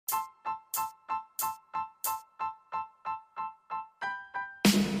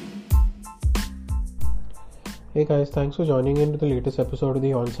Hey guys, thanks for joining in to the latest episode of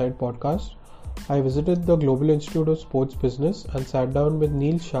the Onside podcast. I visited the Global Institute of Sports Business and sat down with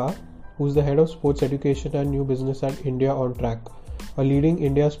Neel Shah, who's the head of sports education and new business at India on Track, a leading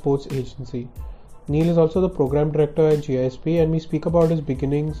India sports agency. Neel is also the program director at GISP, and we speak about his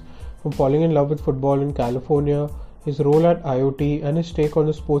beginnings from falling in love with football in California, his role at IoT, and his take on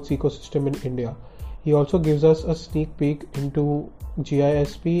the sports ecosystem in India. He also gives us a sneak peek into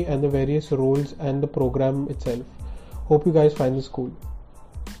GISP and the various roles and the program itself. Hope you guys find this cool.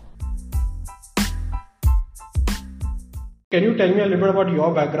 Can you tell me a little bit about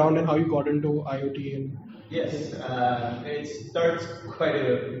your background and how you got into IoT? Yes, it starts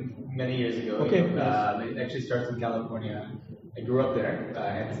many years ago. Okay, It actually starts in California. I grew up there,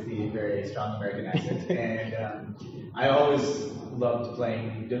 hence the very strong American accent. And I always loved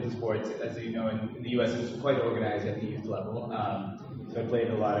playing different sports. As you know, in the US, it's quite organized at the youth level. So I played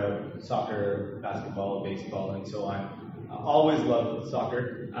a lot of soccer, basketball, baseball, and so on. I always loved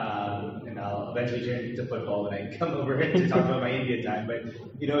soccer, and I'll eventually turn to football when I come over to talk about my India time. But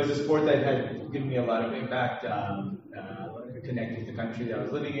it's a sport that had given me a lot of impact, connecting to the country that I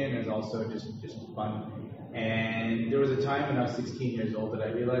was living in. It was also just fun. And there was a time when I was 16 years old that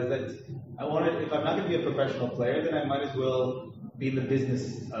I realized that if I'm not going to be a professional player, then I might as well be in the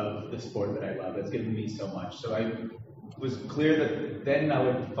business of the sport that I love. That's given me so much. So I was clear that then I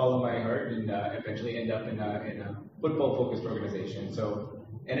would follow my heart and eventually end up in a football-focused organization. So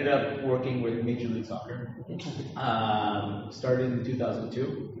ended up working with Major League Soccer. Started in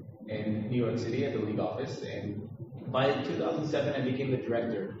 2002 in New York City at the league office, and by 2007 I became the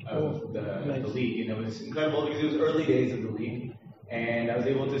director of the league, and it was incredible because it was early days of the league, and I was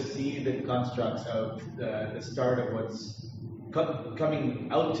able to see the constructs of the start of what's coming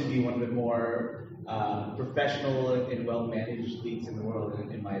out to be one of the more professional and well-managed leagues in the world,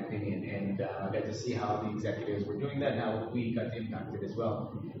 in my opinion. And I got to see how the executives were doing that and how we got impacted as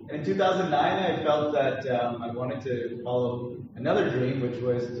well. And in 2009, I felt that I wanted to follow another dream, which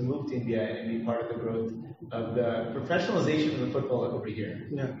was to move to India and be part of the growth of the professionalization of the football over here.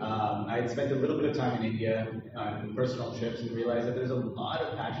 Yeah. I had spent a little bit of time in India on personal trips and realized that there's a lot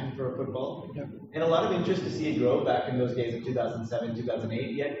of passion for football, Yeah. and a lot of interest to see it grow back in those days of 2007,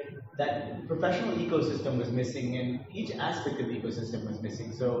 2008, yet that professional ecosystem was missing, and each aspect of the ecosystem was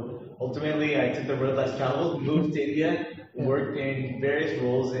missing. So ultimately, I took the road less traveled, moved to India, worked in various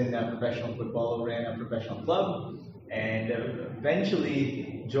roles in professional football, ran a professional club, and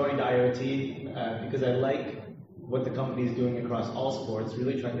eventually joined IoT because I like what the company is doing across all sports,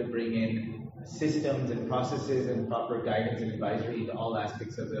 really trying to bring in systems and processes and proper guidance and advisory to all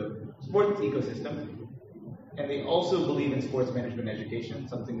aspects of the sports ecosystem. And they also believe in sports management education,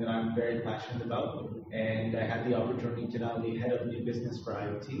 something that I'm very passionate about. And I had the opportunity to not only head up new business for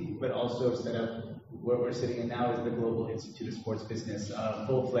IoT, but also set up where we're sitting in now is the Global Institute of Sports Business,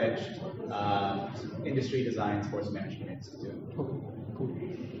 full-fledged industry design sports management institute. Okay, cool.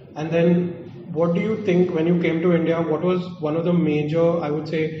 And then, what do you think when you came to India? What was one of the major, I would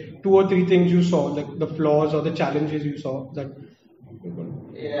say, 2 or 3 things you saw, like the flaws or the challenges you saw that?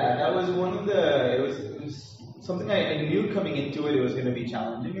 Yeah, that was one of the. It was something I knew coming into it. It was going to be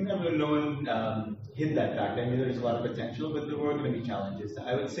challenging, and no one hid that fact. I knew there was a lot of potential, but there were going to be challenges.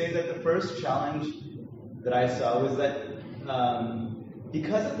 I would say that the first challenge that I saw was that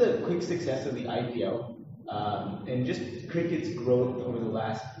because of the quick success of the IPL and just cricket's growth over the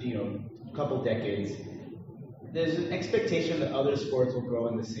last couple decades, there's an expectation that other sports will grow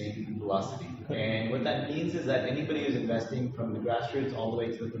in the same velocity. And what that means is that anybody who's investing from the grassroots all the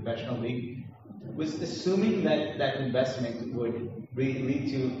way to the professional league was assuming that that investment would lead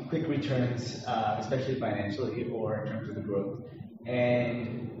to quick returns, especially financially or in terms of the growth.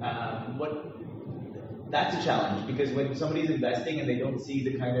 And that's a challenge, because when somebody's investing and they don't see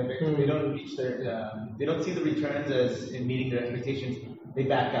the kind of they don't reach they don't see the returns as in meeting their expectations, they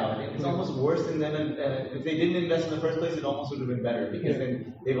back out. And it's almost worse than if they didn't invest in the first place. It almost would have been better, because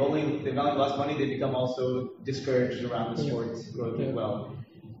then they've not only lost money, they become also discouraged around the sport's growth as well.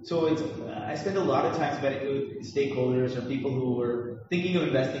 So I spent a lot of time spending with stakeholders or people who were thinking of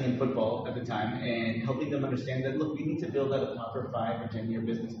investing in football at the time, and helping them understand that, look, we need to build out a proper 5 or 10-year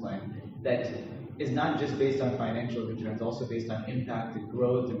business plan that is not just based on financial returns, also based on impact and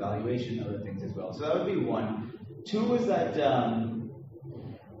growth and valuation and other things as well. So that would be one. Two was that,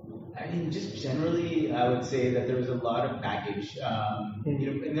 just generally, I would say that there was a lot of baggage.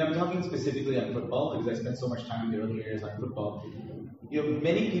 And I'm talking specifically on football, because I spent so much time in the early years on football.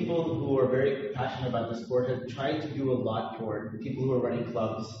 many people who are very passionate about the sport have tried to do a lot for people who are running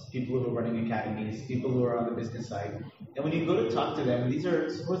clubs, people who are running academies, people who are on the business side. And when you go to talk to them, these are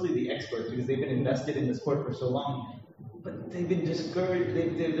supposedly the experts because they've been invested in the sport for so long, but they've been discouraged.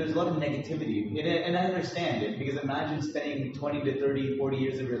 There's a lot of negativity. And I understand it because imagine spending 20 to 30, 40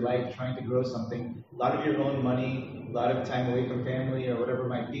 years of your life trying to grow something, a lot of your own money, a lot of time away from family or whatever it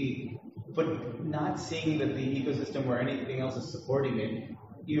might be, but not seeing that the ecosystem or anything else is supporting it,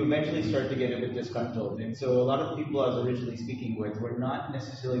 you eventually start to get a bit disgruntled. And so a lot of people I was originally speaking with were not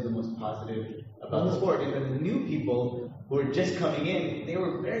necessarily the most positive about the sport. And then the new people who were just coming in, they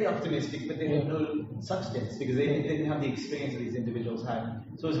were very optimistic, but they had no substance because they didn't have the experience that these individuals had.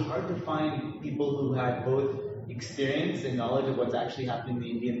 So it was hard to find people who had both experience and knowledge of what's actually happening in the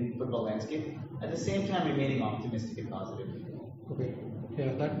Indian football landscape, at the same time remaining optimistic and positive. Okay.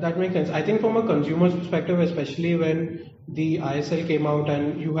 Yeah, that makes sense. I think from a consumer's perspective, especially when the ISL came out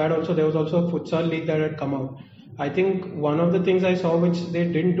and there was also a futsal league that had come out. I think one of the things I saw which they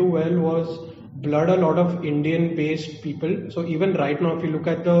didn't do well was blood a lot of Indian-based people. So even right now, if you look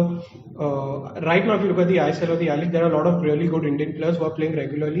at the ISL or the I League, there are a lot of really good Indian players who are playing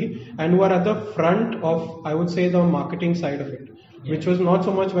regularly and who are at the front of, I would say, the marketing side of it, which was not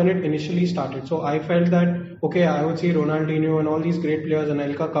so much when it initially started. So I felt that, okay, I would see Ronaldinho and all these great players and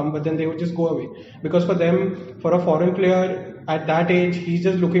Elka come, but then they would just go away. Because for them, for a foreign player at that age, he's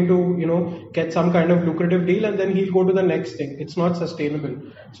just looking to, get some kind of lucrative deal and then he'll go to the next thing. It's not sustainable.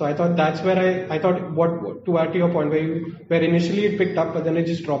 So I thought that's where I thought to add to your point, where initially it picked up, but then it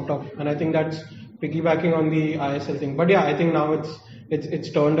just dropped off. And I think that's piggybacking on the ISL thing. But yeah, I think now it's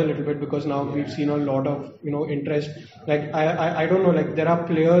turned a little bit because now we've seen a lot of interest. Like I don't know, like there are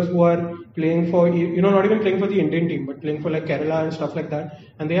players who are playing for not even playing for the Indian team but playing for like Kerala and stuff like that,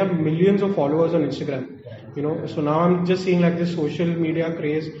 and they have millions of followers on Instagram. So now I'm just seeing like this social media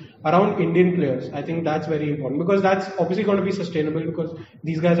craze around Indian players. I think that's very important because that's obviously going to be sustainable because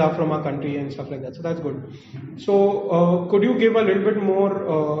these guys are from our country and stuff like that. So that's good. So could you give a little bit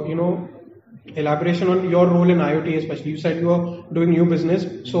more elaboration on your role in IoT, especially? You said you are doing new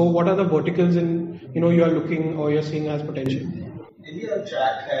business. So what are the verticals you are looking or you're seeing as potential? India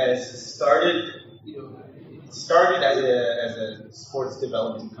Track has started as a sports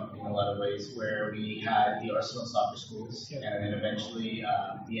development company in a lot of ways, where we had the Arsenal soccer schools, and then eventually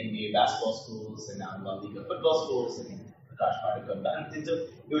the NBA basketball schools, and now La Liga football schools, and Prakash Madhukar badminton. So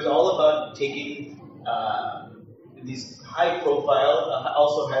it was all about taking these high-profile,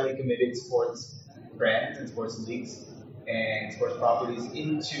 also highly committed sports brands and sports leagues and sports properties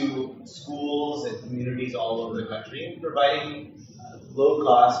into schools and communities all over the country, and providing low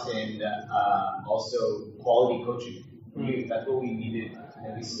cost and also quality coaching. That's what we needed,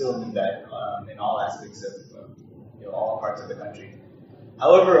 and we still need that in all aspects of all parts of the country.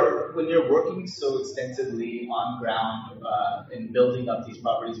 However, when you're working so extensively on ground in building up these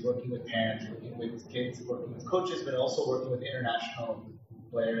properties, working with parents, working with kids, working with coaches, but also working with international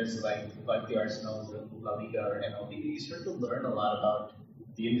players like the Arsenals, the La Liga, or MLB, you start to learn a lot about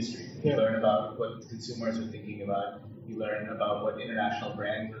the industry. You learn about what consumers are thinking about. You learn about what international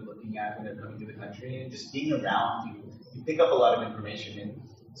brands are looking at when they're coming to the country, and just being around, you pick up a lot of information. And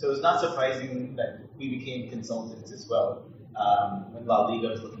so it's not surprising that we became consultants as well. When La Liga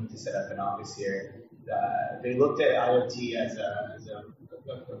was looking to set up an office here, they looked at IoT as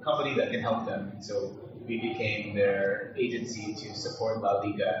a company that can help them. And so we became their agency to support La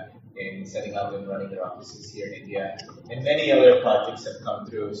Liga in setting up and running their offices here in India. And many other projects have come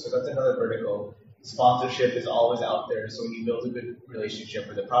through. So that's another vertical. Sponsorship is always out there. So when you build a good relationship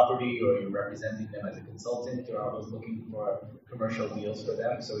with the property, or you're representing them as a consultant, you're always looking for commercial deals for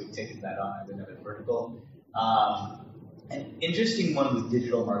them. So we've taken that on as another vertical. An interesting one was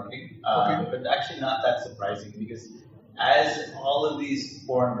digital marketing, but actually not that surprising, because as all of these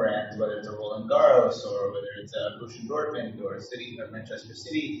foreign brands, whether it's a Roland Garros or whether it's a Borussia Dortmund or City or Manchester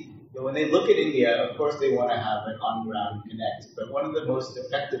City, when they look at India, of course they want to have an on-ground connect. But one of the most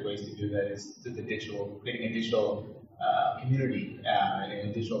effective ways to do that is through creating a digital community and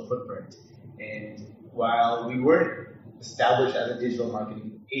a digital footprint. And while we weren't established as a digital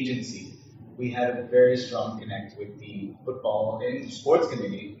marketing agency, we had a very strong connect with the football and sports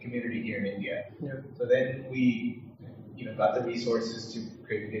community here in India. So then we got the resources to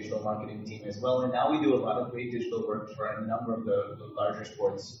create a digital marketing team as well. And now we do a lot of great digital work for a number of the larger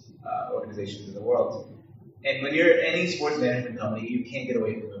sports organizations in the world. And when you're any sports management company, you can't get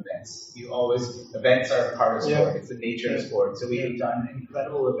away from events. Events are part of sport. It's the nature of sport. So we've done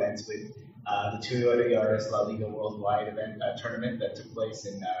incredible events with the Toyota Yaris La Liga Worldwide event tournament that took place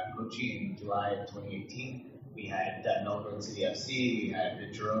in Kochi in July of 2018. We had Melbourne City FC, we had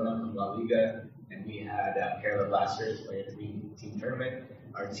Girona from La Liga, and we had Kerala Blasters play a three-team tournament.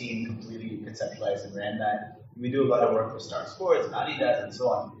 Our team completely conceptualized and ran that. We do a lot of work for Star Sports, Adidas, and so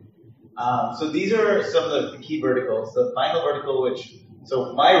on. So these are some of the key verticals. The final vertical,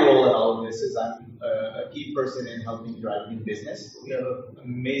 so my role in all of this is I'm a key person in helping drive new business. We have an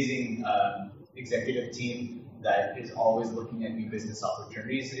amazing executive team that is always looking at new business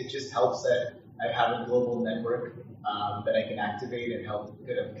opportunities. It just helps that I have a global network that I can activate and help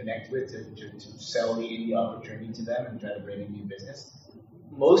connect with to sell the opportunity to them and try to bring in new business.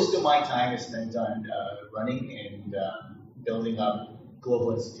 Most of my time is spent on running and building up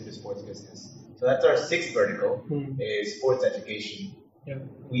Global Institute of Sports Business. So that's our sixth vertical, is sports education. Yeah.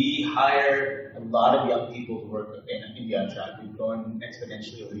 We hire a lot of young people who work in India on track. We've grown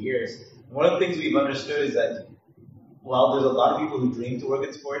exponentially over the years. One of the things we've understood is that while there's a lot of people who dream to work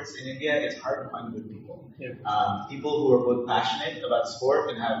in sports in India, it's hard to find good people. Yeah. People who are both passionate about sport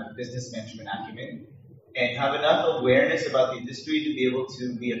and have business management acumen and have enough awareness about the industry to be able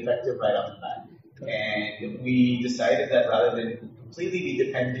to be effective right off the bat. Okay. And we decided that rather than completely be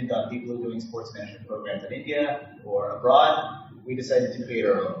dependent on people who are doing sports management programs in India or abroad, we decided to create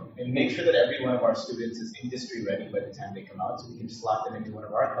our own and make sure that every one of our students is industry ready by the time they come out, so we can slot them into one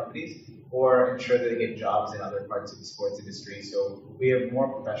of our companies or ensure that they get jobs in other parts of the sports industry. So we have more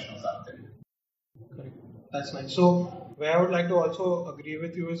professionals out there. Correct. That's nice. So where I would like to also agree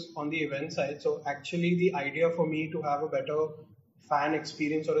with you is on the event side. So actually the idea for me to have a better fan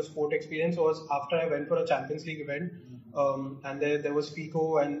experience or a sport experience was after I went for a Champions League event, and there was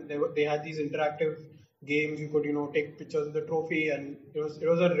FICO, and they had these interactive games. You could take pictures of the trophy, and it was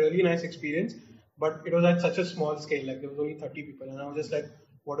a really nice experience. But it was at such a small scale, like there was only 30 people, and I was just like,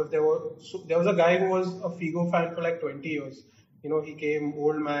 what if there was a guy who was a FIGO fan for like 20 years. He came,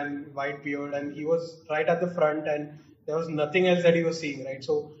 old man, white beard, and he was right at the front, and there was nothing else that he was seeing, right?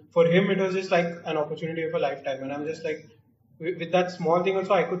 So for him, it was just like an opportunity of a lifetime. And I'm just like, with that small thing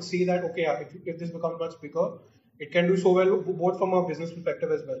also, I could see that, okay, if this becomes much bigger, it can do so well, both from a business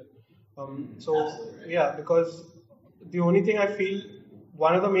perspective as well. Yeah, because the only thing I feel,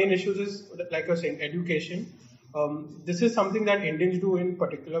 one of the main issues is, like you're saying, education. This is something that Indians do in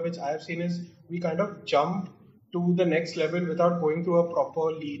particular, which I have seen is we kind of jump to the next level without going through a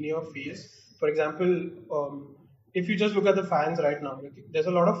proper linear phase. For example, if you just look at the fans right now, there's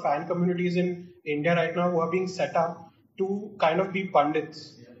a lot of fan communities in India right now who are being set up to kind of be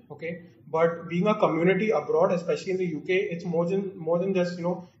pundits, okay? But being a community abroad, especially in the UK, it's more than just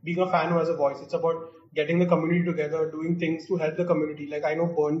being a fan who has a voice. It's about getting the community together, doing things to help the community. Like I know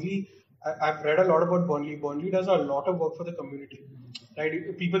Burnley, I've read a lot about Burnley. Burnley does a lot of work for the community,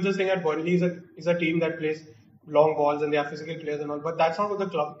 right? People just think that Burnley is a team that plays long balls and they have physical players and all, but that's not what the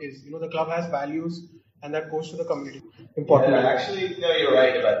club is. The club has values, and that goes to the community. Important. Yeah, actually, no, you're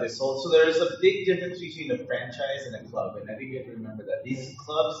right about this. Also, there is a big difference between a franchise and a club, and I think you have to remember that. These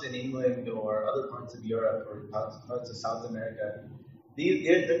clubs in England or other parts of Europe or parts of South America,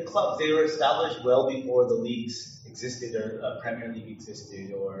 the clubs, they were established well before the leagues existed or Premier League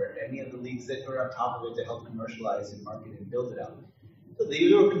existed or any of the leagues that were on top of it to help commercialize and market and build it out. So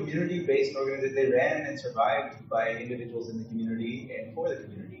these were community-based organizations. They ran and survived by individuals in the community and for the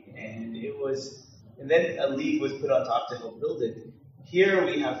community, and then a league was put on top to help build it. Here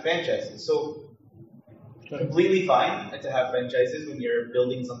we have franchises. So completely fine to have franchises when you're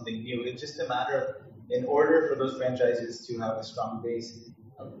building something new. It's just a matter of, in order for those franchises to have a strong base,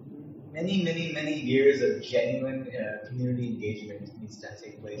 many, many, many years of genuine community engagement needs to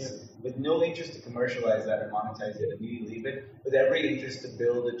take place, with no interest to commercialize that or monetize it immediately, but with every interest to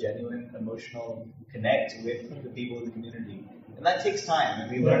build a genuine emotional connect with the people in the community. And that takes time,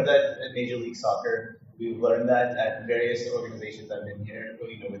 and we learned that at Major League Soccer. We've learned that at various organizations I've been here,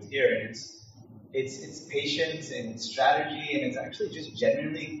 with here, and it's patience and it's strategy, and it's actually just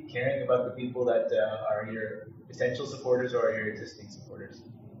genuinely caring about the people that are your potential supporters or your existing supporters.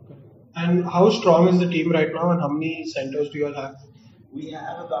 And how strong is the team right now, and how many centers do you all have? We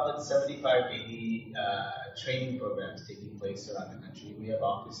have about 75, 80 training programs taking place around the country. We have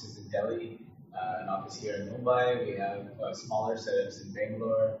offices in Delhi, an office here in Mumbai. We have smaller setups in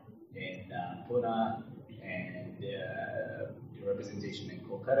Bangalore, in Pune, and representation in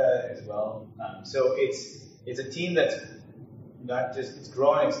Kolkata as well. So it's a team that's it's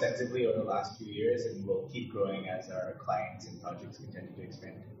grown extensively over the last few years, and will keep growing as our clients and projects continue to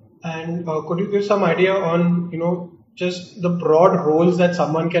expand. And could you give some idea on just the broad roles that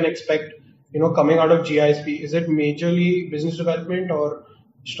someone can expect coming out of GISP? Is it majorly business development or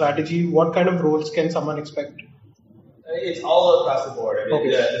strategy? What kind of roles can someone expect? It's all across the board. I mean,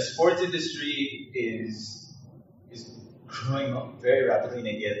 the sports industry is is growing up very rapidly in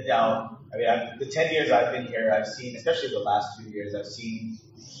India. Now, I mean, the 10 years I've been here, I've seen, especially the last 2 years, I've seen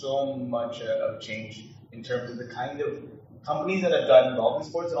so much of change in terms of the kind of companies that have gotten involved in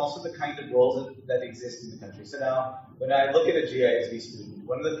sports and also the kind of roles that exist in the country. So now, when I look at a GISB student,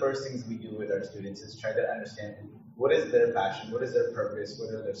 one of the first things we do with our students is try to understand what is their passion, what is their purpose,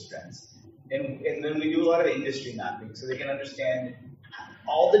 what are their strengths. And then we do a lot of industry mapping so they can understand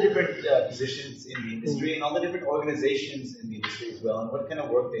all the different positions in the industry and all the different organizations in the industry as well, and what kind of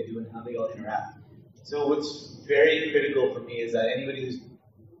work they do and how they all interact. So what's very critical for me is that anybody who's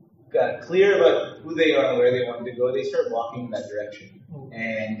got clear about who they are and where they want to go, they start walking in that direction,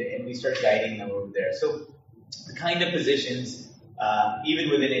 and we start guiding them over there. So the kind of positions, even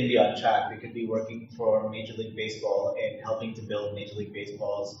within India on track, they could be working for Major League Baseball and helping to build Major League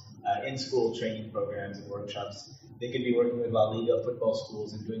Baseball's in-school training programs and workshops. They could be working with La Liga football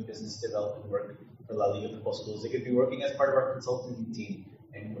schools and doing business development work for La Liga football schools. They could be working as part of our consulting team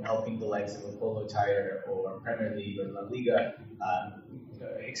and helping the likes of Apollo Tire or Premier League or La Liga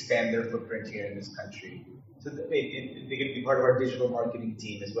expand their footprint here in this country. So they could be part of our digital marketing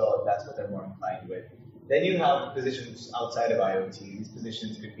team as well if that's what they're more inclined with. Then you have positions outside of IoT. These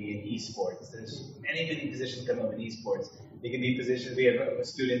positions could be in esports. There's many positions coming up in esports. They can be positions. We have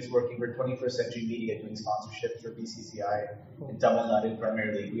students working for 21st Century Media doing sponsorships for BCCI and Tamil Nadu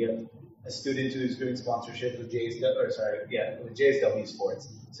Premier League. We have a student who's doing sponsorships with with JSW Sports.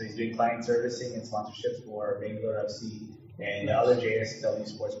 So he's doing client servicing and sponsorships for Bangalore FC and other JSW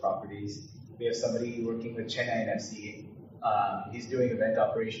Sports properties. We have somebody working with Chennai FC. He's doing event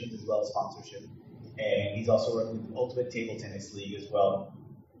operations as well as sponsorship. And he's also working with Ultimate Table Tennis League as well.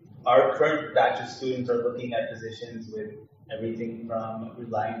 Our current batch of students are looking at positions with everything from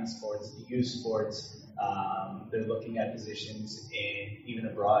Reliance Sports to youth sports. They're looking at positions even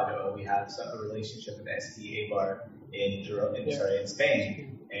abroad. We have a relationship with ST Bar in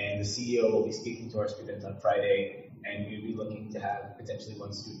Spain, and the CEO will be speaking to our students on Friday, and we'll be looking to have potentially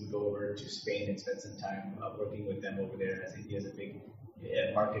one student go over to Spain and spend some time working with them over there, as India is a big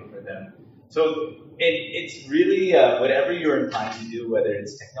market for them. So it's really whatever you're inclined to do, whether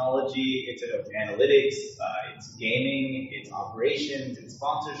it's technology, it's analytics, it's gaming, it's operations, it's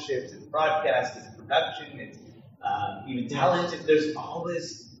sponsorships, it's broadcast, it's production, it's even talent.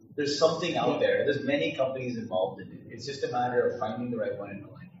 There's something out there. There's many companies involved in it. It's just a matter of finding the right one and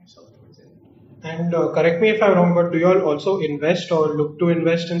aligning yourself towards it. And correct me if I'm wrong, but do you all also invest or look to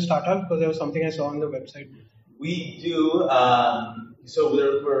invest in startups? Because there was something I saw on the website. We do.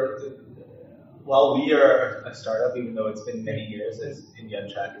 While we are a startup, even though it's been many years, as India on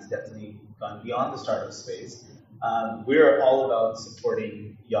Track has definitely gone beyond the startup space, we're all about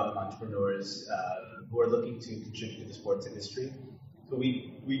supporting young entrepreneurs who are looking to contribute to the sports industry. So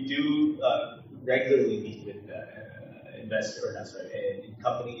we do regularly meet with in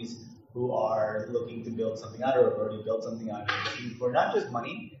companies who are looking to build something out or have already built something out, for not just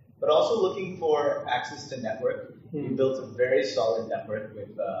money, but also looking for access to network. We built a very solid network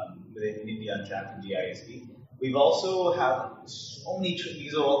within India on Track and GISB. We've also have so many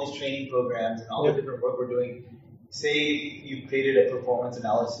because of all these training programs and all the different work we're doing. Say you've created a performance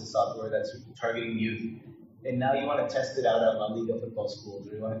analysis software that's targeting youth, and now you want to test it out at La Liga football schools,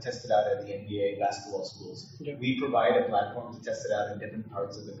 or you want to test it out at the NBA basketball schools. We provide a platform to test it out in different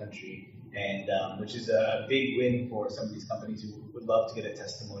parts of the country, and which is a big win for some of these companies who would love to get a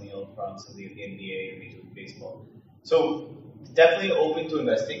testimonial from somebody at the NBA or Major League Baseball. So definitely open to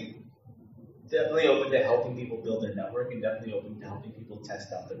investing, definitely open to helping people build their network, and definitely open to helping people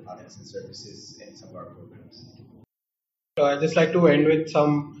test out their products and services in some of our programs. I'd just like to end with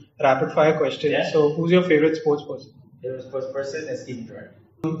some rapid fire questions. Yeah. So who's your favorite sports person? Favorite sports person is Stephen Gerrard.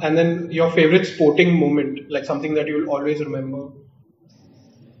 And then your favorite sporting moment, like something that you'll always remember.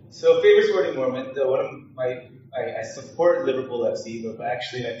 So favorite sporting moment, I support Liverpool FC, but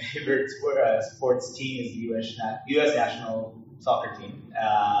actually my favorite sports team is the US national soccer team.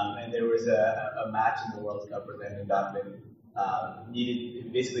 And there was a match in the World Cup where Landon Donovan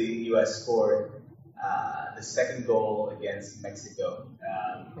basically the US scored the second goal against Mexico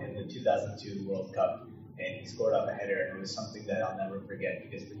in the 2002 World Cup, and he scored off a header, and it was something that I'll never forget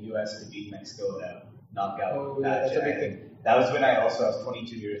because the US to beat Mexico in a knockout match. That's a big thing. That was when I was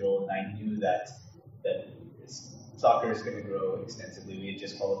 22 years old, and I knew that soccer is going to grow extensively. We had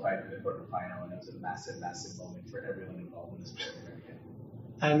just qualified for the quarterfinal, and it was a massive moment for everyone involved in the sport in America.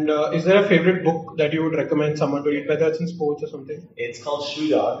 And is there a favorite book that you would recommend someone to read, whether it's in sports or something? It's called Shoe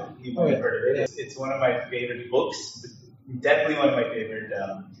Dog. You might have heard of it. It's one of my favorite books. Definitely one of my favorite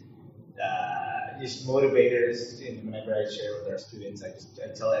just motivators. And whenever I share with our students,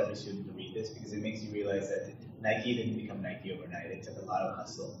 I tell every student to read this because it makes you realize that Nike didn't become Nike overnight. It took a lot of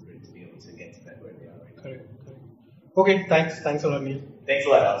hustle for it to be able to get to that where they are right now. Correct. Okay, thanks a lot, Neel. Thanks a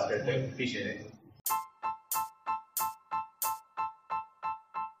lot, Oscar. Appreciate it.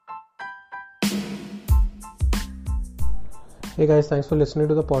 Hey guys, thanks for listening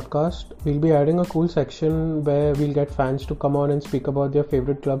to the podcast. We'll be adding a cool section where we'll get fans to come on and speak about their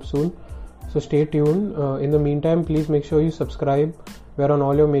favorite club soon. So stay tuned. In the meantime, please make sure you subscribe. We're on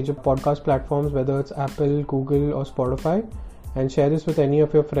all your major podcast platforms, whether it's Apple, Google or Spotify. And share this with any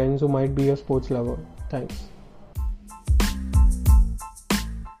of your friends who might be a sports lover. Thanks.